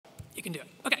You can do it.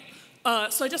 Okay.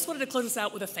 So I just wanted to close this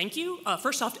out with a thank you.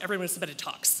 First off, to everyone who submitted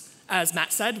talks. As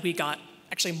Matt said, we got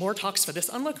actually more talks for this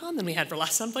EnvoyCon than we had for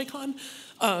last EnvoyCon.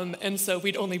 And so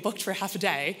we'd only booked for half a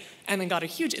day and then got a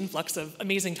huge influx of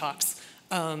amazing talks.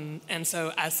 And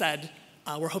so as said,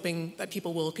 we're hoping that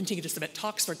people will continue to submit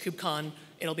talks for KubeCon.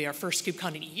 It'll be our first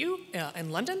KubeCon in EU in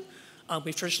London.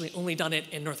 We've traditionally only done it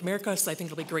in North America, so I think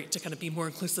it'll be great to kind of be more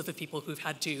inclusive of people who've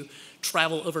had to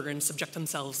travel over and subject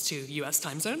themselves to US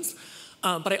time zones.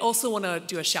 But I also want to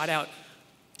do a shout out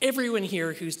everyone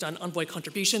here who's done Envoy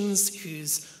contributions,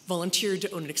 who's volunteered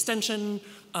to own an extension,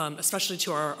 especially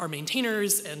to our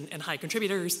maintainers and high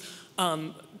contributors.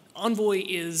 Envoy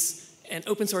is an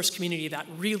open source community that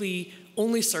really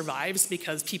only survives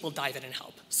because people dive in and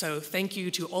help. So thank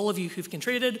you to all of you who've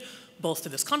contributed, both to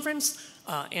this conference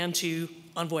and to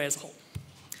Envoy as a whole.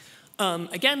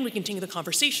 Again, we continue the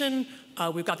conversation.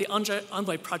 We've got the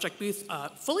Envoy project booth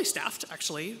fully staffed,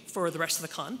 actually, for the rest of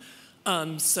the con.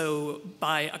 So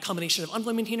by a combination of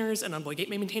Envoy maintainers and Envoy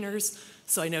Gateway maintainers.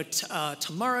 So I know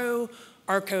tomorrow,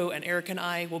 Arco and Eric and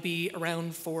I will be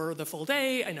around for the full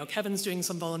day. I know Kevin's doing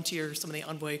some volunteers, some of the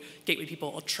Envoy Gateway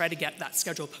people. I'll try to get that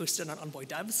schedule posted on Envoy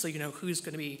Devs so you know who's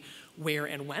going to be where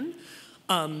and when.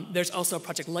 There's also a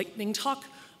Project Lightning talk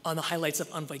on the highlights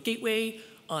of Envoy Gateway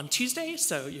on Tuesday,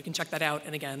 so you can check that out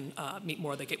and again, meet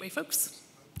more of the Gateway folks.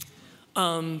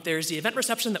 There's the event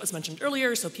reception that was mentioned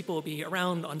earlier, so people will be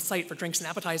around on site for drinks and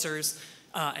appetizers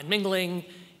and mingling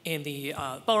in the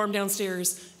ballroom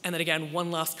downstairs. And then again, one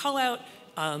last call out,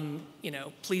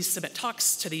 please submit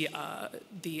talks to the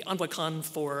EnvoyCon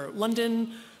for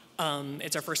London.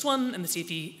 It's our first one, and the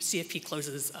CFP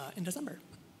closes in December.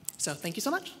 So thank you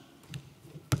so much.